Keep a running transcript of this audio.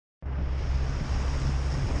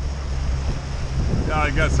I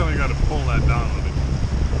guess somebody got to pull that down a little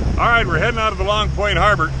bit. All right, we're heading out of the Long Point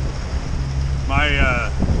Harbor. My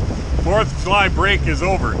 4th of July break is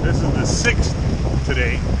over. This is the 6th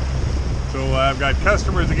today. So I've got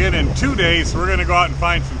customers again in 2 days, so we're going to go out and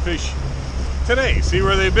find some fish today, see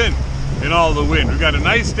where they've been in all the wind. We've got a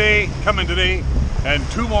nice day coming today and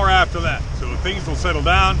 2 more after that. So things will settle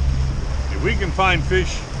down. If we can find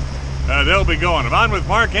fish, they'll be going. I'm on with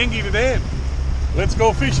Mark Engie today. Let's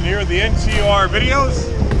go fishing here at the NCOR videos.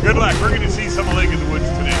 Good luck. We're going to see some lake in the woods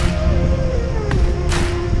today.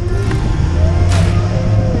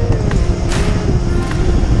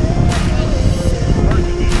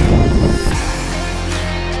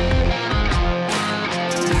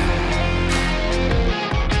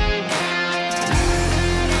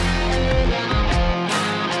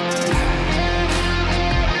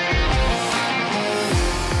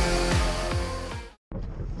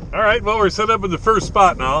 All right, well, we're set up in the first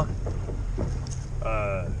spot now.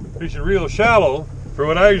 Fishing real shallow. For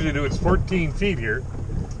what I usually do, it's 14 feet here.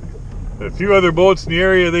 A few other boats in the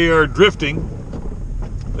area, they are drifting.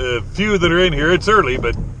 A few that are in here, it's early,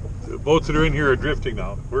 but the boats that are in here are drifting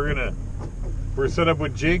now. We're set up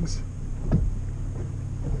with jigs.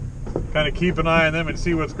 Kind of keep an eye on them and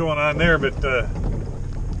see what's going on there, but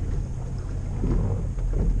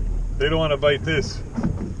they don't want to bite this.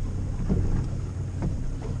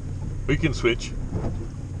 We can switch.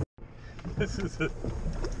 This is a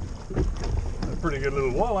pretty good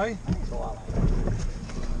little walleye.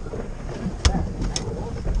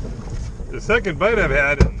 The second bite I've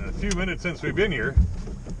had in a few minutes since we've been here.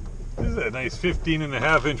 This is a nice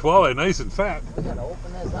 15.5-inch walleye, nice and fat. We gotta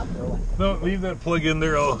open this up, or what? No, leave that plug in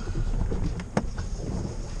there.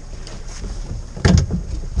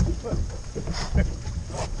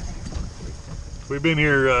 We've been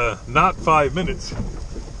here not 5 minutes.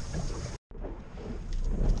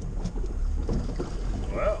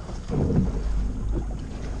 Wow.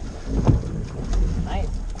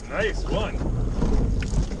 Nice one.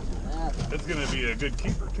 That's going to be a good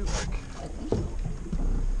keeper too, Mike.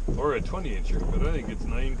 Or a 20-incher, but I think it's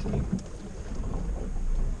 19.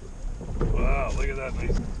 Wow, look at that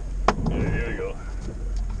nice. Yeah, here we go.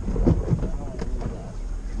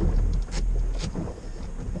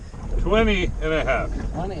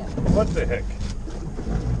 $20.5. 20. What the heck?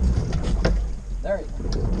 There you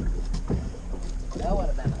go. That would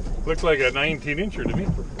have been it. Looked like a 19-incher to me.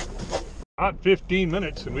 Not 15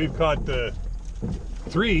 minutes, and we've caught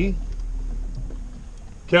 3,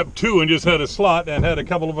 kept 2 and just had a slot and had a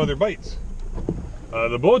couple of other bites.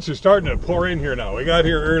 The boats are starting to pour in here now. We got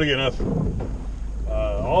here early enough.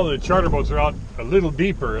 All the charter boats are out a little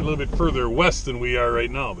deeper, a little bit further west than we are right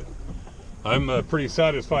now, but I'm pretty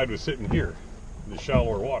satisfied with sitting here in the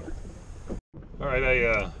shallower water. All right,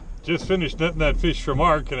 I just finished netting that fish for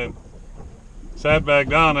Mark and then sat back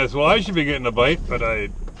down. I said, well, I should be getting a bite, but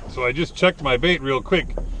so I just checked my bait real quick.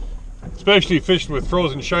 Especially fishing with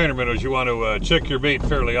frozen shiner minnows, you want to check your bait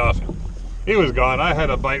fairly often. He was gone. I had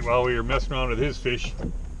a bite while we were messing around with his fish.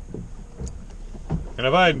 And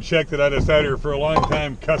if I hadn't checked it, I'd have sat here for a long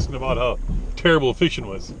time cussing about how terrible fishing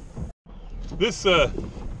was. This, then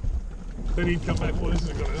he'd come back, well, this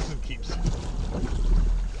is keeps.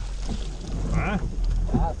 Huh?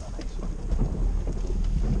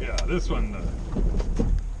 Yeah, this one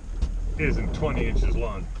isn't 20 inches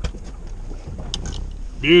long.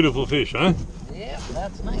 Beautiful fish, huh? Yeah,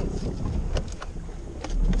 that's nice.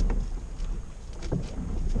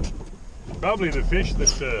 Probably the fish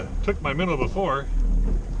that took my minnow before.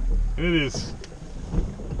 And it is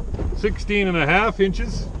 16.5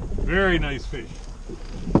 inches. Very nice fish.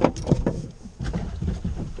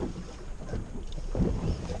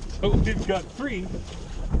 So we've got 3.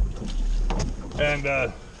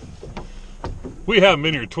 And we haven't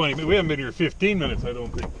been here 20 minutes. We haven't been here 15 minutes, I don't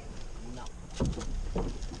think. No.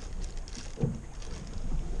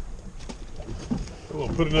 We'll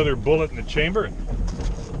put another bullet in the chamber.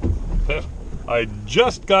 I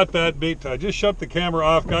just got that bait. I just shut the camera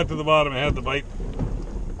off, got to the bottom, and had the bite.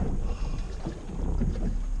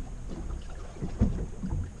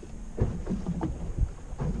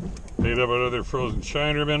 Made up another frozen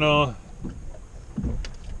shiner minnow.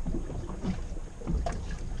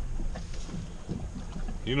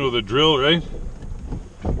 You know the drill, right?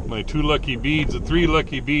 My 2 lucky beads, 3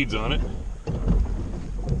 lucky beads on it.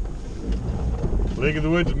 Lake of the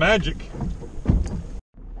Woods magic.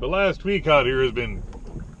 The last week out here has been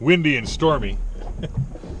windy and stormy.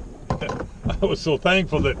 I was so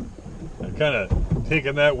thankful that I kind of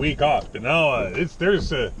taken that week off. But now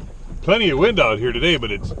there's plenty of wind out here today,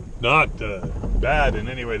 but it's not bad in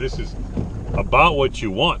any way. This is about what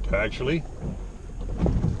you want, actually.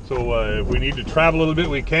 So if we need to travel a little bit,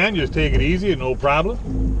 we can. Just take it easy and no problem.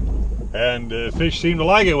 And fish seem to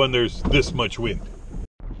like it when there's this much wind.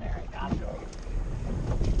 There, I got it.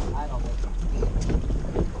 I don't know.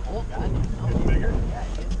 Oh, God, no. Getting bigger? Yeah,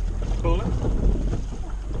 it is. Pull it.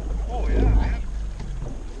 Oh, yeah, man.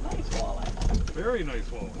 Nice walleye. Very nice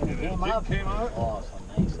walleye. And Came it up. came out. Oh,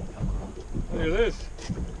 so nice and come on. Look at this.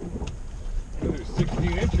 Another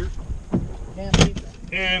 16-incher Can't beat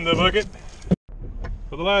that. in the bucket.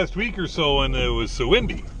 For the last week or so when it was so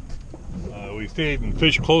windy, we stayed and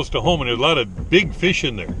fished close to home, and there's a lot of big fish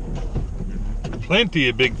in there. Plenty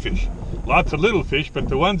of big fish. Lots of little fish, but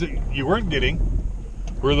the ones that you weren't getting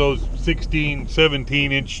were those 16,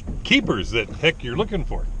 17-inch keepers that heck you're looking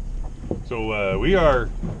for. So we are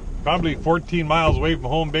probably 14 miles away from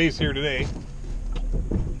home base here today.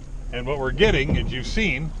 And what we're getting, as you've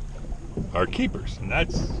seen, are keepers. And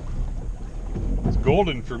it's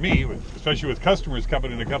golden for me, especially with customers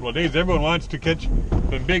coming in a couple of days. Everyone wants to catch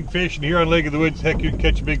some big fish, and here on Lake of the Woods, heck, you can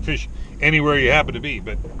catch big fish anywhere you happen to be.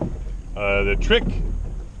 But the trick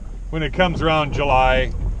when it comes around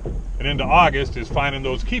July and into August is finding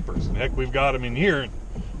those keepers. And heck, we've got them in here.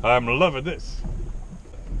 I'm loving this.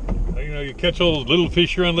 You know, you catch all those little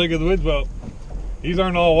fish here on Lake of the Woods. Well, these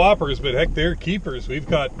aren't all whoppers, but heck, they're keepers. We've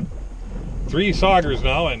got 3 saugers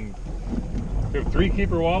now, and we have 3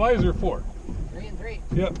 keeper walleyes or 4? 3 and 3.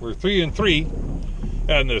 Yep, we're 3 and 3,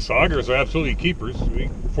 and the saugers are absolutely keepers.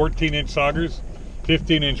 14-inch saugers,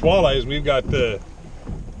 15-inch walleyes. We've got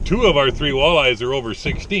 2 of our 3 walleyes are over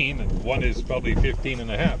 16, and 1 is probably 15 and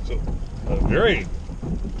a half. So, very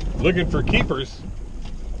looking for keepers.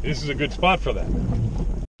 This is a good spot for that.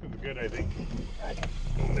 This is good, I think.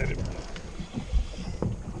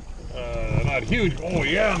 Not huge. Oh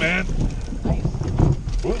yeah, man. Nice.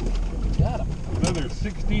 Whoop. Got him. Another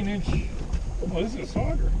 16-inch. Oh, this is a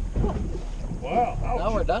sauger. Wow. Ouch.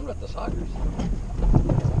 Now we're done with the saugers.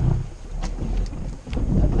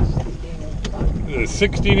 That's a 16-inch sauger. A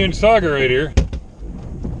 16-inch sauger right here.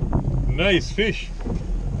 Nice fish.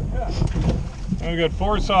 Yeah. I've got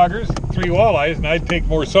 4 saugers, 3 walleyes, and I'd take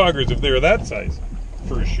more saugers if they were that size,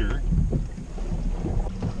 for sure.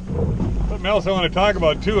 Something else I want to talk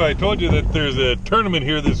about too, I told you that there's a tournament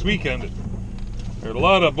here this weekend. There are a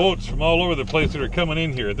lot of boats from all over the place that are coming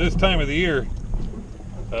in here. At this time of the year,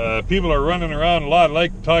 people are running around a lot. I'd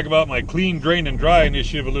like to talk about my clean, drain, and dry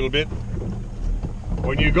initiative a little bit.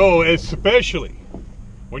 When you go, especially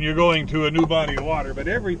when you're going to a new body of water, but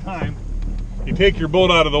every time you take your boat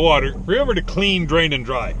out of the water, remember to clean, drain, and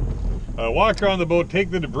dry. Walk around the boat, take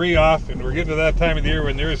the debris off, and we're getting to that time of the year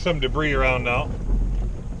when there is some debris around now.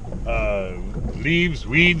 Leaves,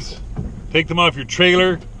 weeds, take them off your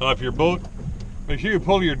trailer, off your boat. Make sure you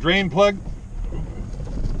pull your drain plug.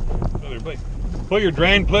 Another bite. Pull your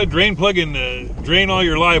drain plug and drain all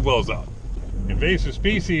your live wells out. Invasive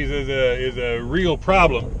species is a real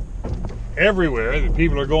problem everywhere. The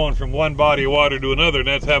people are going from one body of water to another, and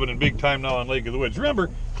that's happening big time now on Lake of the Woods. Remember,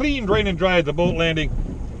 clean, drain, and dry at the boat landing,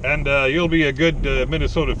 and you'll be a good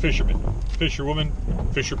Minnesota fisherman, fisherwoman,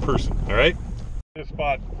 fisher person. All right. This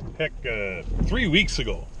spot, heck, 3 weeks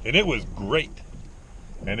ago, and it was great.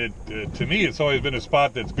 And it, to me, it's always been a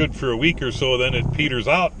spot that's good for a week or so. Then it peters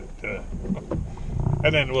out,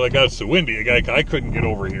 and then, well, it got so windy, I couldn't get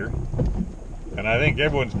over here. And I think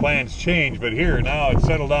everyone's plans changed, but here now it's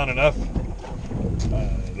settled down enough.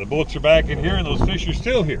 The boats are back in here, and those fish are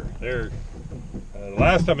still here. They're the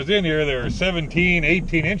last time I was in here, they were 17,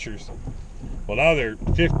 18 inchers. Well, now they're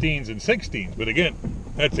 15s and 16s, but again,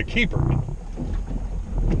 that's a keeper.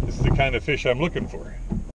 This is the kind of fish I'm looking for.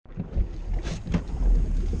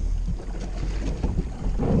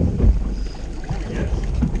 Oh, yes.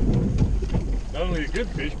 Not only a good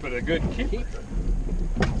fish, but a good keeper.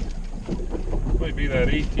 Might be that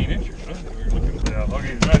 18 incher, huh? We're looking at that.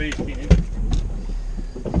 Okay, it's not 18 inches.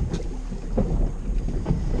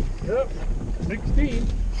 Yep, 16.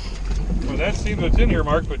 Well, that seems what's in here,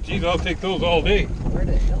 Mark, but geez, I'll take those all day. Where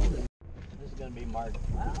the hell is this? Is going to be marked?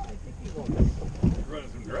 Well, I think he's going You're running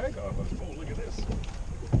some drag off us. Oh, look at this.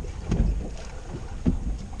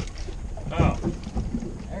 Now,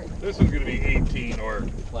 this one's going to be 18 or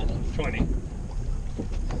 20.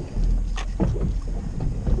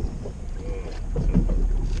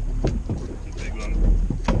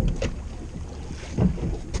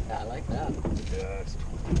 I like that. Yeah, it's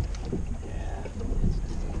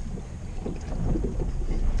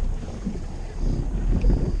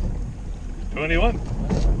 21.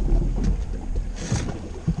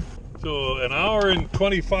 So an hour and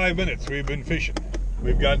 25 minutes we've been fishing.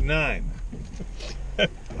 We've got 9.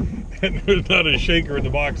 And there's not a shaker in the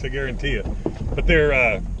box, I guarantee you. But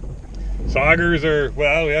they're Saugers are,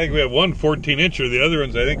 well, I think we have one 14-incher. The other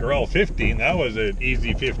ones I think are all 15. That was an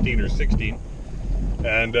easy 15 or 16.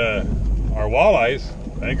 And our walleyes,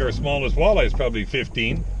 I think our smallest walleye is probably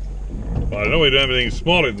 15. Well, I know we don't have anything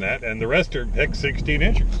smaller than that, and the rest are, heck, 16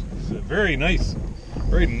 inches. It's a very nice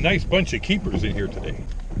bunch of keepers in here today.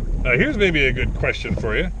 Now, here's maybe a good question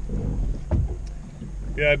for you.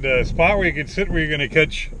 You had a spot where you could sit where you're going to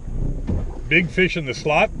catch big fish in the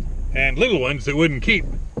slot and little ones that wouldn't keep.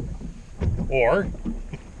 Or,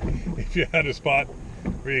 if you had a spot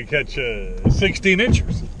where you catch 16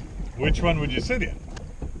 inchers, which one would you sit in?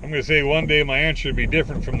 I'm going to say one day my answer would be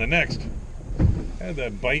different from the next. I had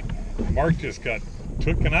that bite. Mark just got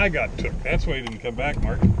took and I got took. That's why he didn't come back,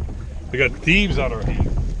 Mark. We got thieves on our hands.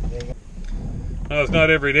 Now, it's not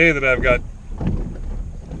every day that I've got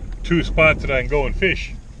two spots that I can go and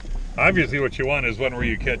fish. Obviously what you want is one where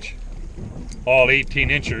you catch all 18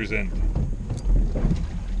 inchers and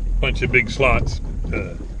a bunch of big slots.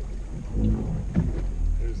 There's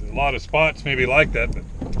a lot of spots maybe like that,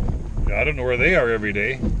 but I don't know where they are every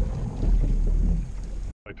day.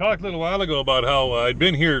 I talked a little while ago about how I'd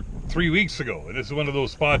been here 3 weeks ago, and this is one of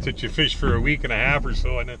those spots that you fish for a week and a half or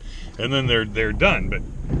so, and then they're done. But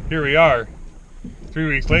here we are 3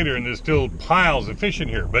 weeks later, and there's still piles of fish in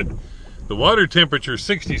here. But the water temperature is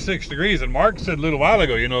 66 degrees, and Mark said a little while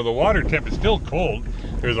ago, you know, the water temp is still cold.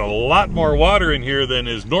 There's a lot more water in here than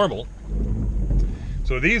is normal.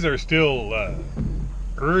 So these are still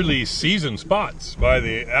early season spots.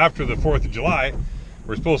 After the 4th of July,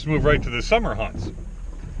 we're supposed to move right to the summer haunts.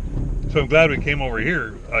 So I'm glad we came over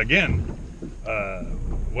here again.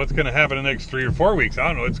 What's going to happen in the next 3 or 4 weeks? I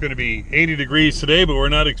don't know. It's going to be 80 degrees today, but we're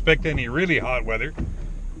not expecting any really hot weather.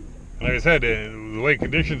 And like I said, the way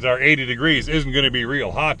conditions are, 80 degrees isn't going to be real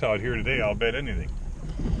hot out here today, I'll bet anything.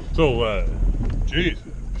 So, geez,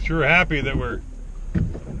 sure happy that we're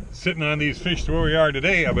sitting on these fish to where we are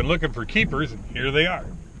today. I've been looking for keepers, and here they are.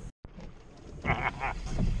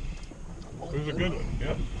 This is a good one,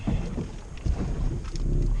 yeah.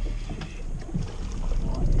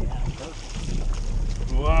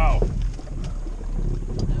 Wow.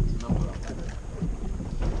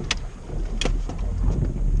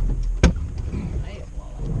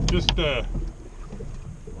 Just trying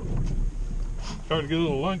to get a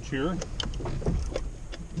little lunch here.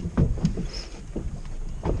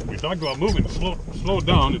 We talked about moving slow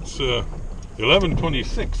down. It's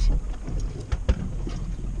 11:26.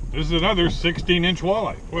 This is another 16-inch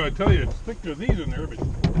walleye. Boy, I tell you, it's thick as these in there, but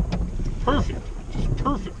perfect. Just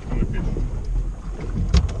perfect kind of fish.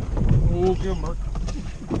 Oh, good, Mark.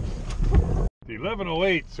 It's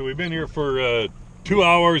 11:08, so we've been here for 2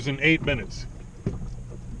 hours and 8 minutes.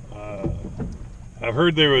 I've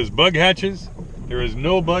heard there was bug hatches. There is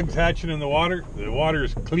no bugs hatching in the water. The water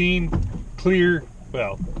is clean, clear.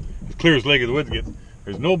 Well, as clear as Lake of the Woods gets.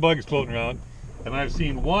 There's no bugs floating around. And I've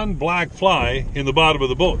seen one black fly in the bottom of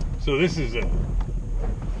the boat. So this is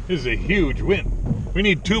a huge win. We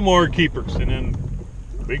need 2 more keepers, and then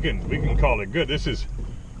we can call it good. This is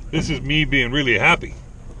me being really happy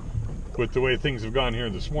with the way things have gone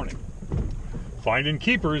here this morning. Finding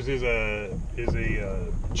keepers is a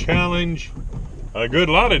challenge a good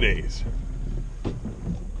lot of days.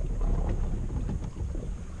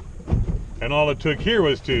 And all it took here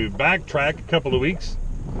was to backtrack a couple of weeks.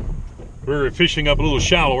 We were fishing up a little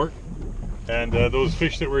shallower, and those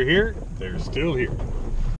fish that were here, they're still here.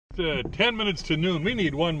 It's 10 minutes to noon. We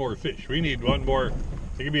need one more fish. We need one more.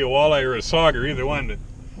 It could be a walleye or a sauger, either one.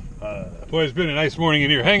 Boy, it's been a nice morning in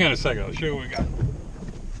here. Hang on a second. I'll show you what we got.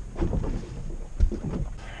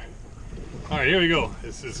 All right, here we go.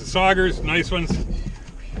 This is the saugers, nice ones.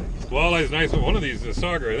 Walleye's nice one. One of these is a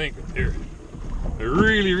sauger, I think. Here, a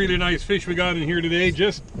really, really nice fish we got in here today.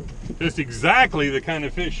 Just exactly the kind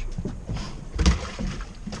of fish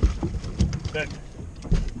that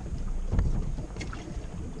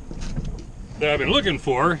I've been looking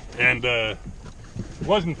for and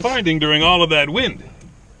wasn't finding during all of that wind.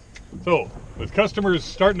 So, with customers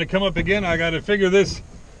starting to come up again, I got to figure this.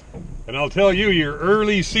 And I'll tell you, your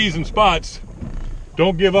early season spots,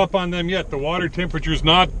 don't give up on them yet. The water temperature's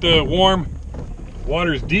not warm.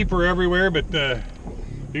 Water's deeper everywhere, but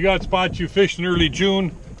you got spots you fished in early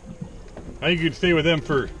June. I think you could stay with them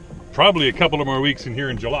for probably a couple of more weeks in here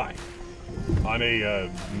in July. On a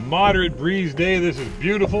moderate breeze day, this is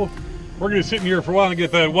beautiful. We're going to sit in here for a while and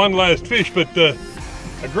get that one last fish, but a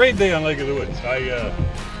great day on Lake of the Woods.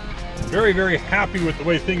 Very, very happy with the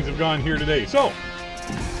way things have gone here today. So,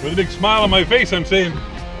 with a big smile on my face, I'm saying,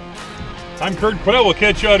 I'm Kurt Quinnell. We'll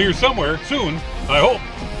catch you out here somewhere soon, I hope,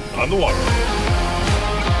 on the water.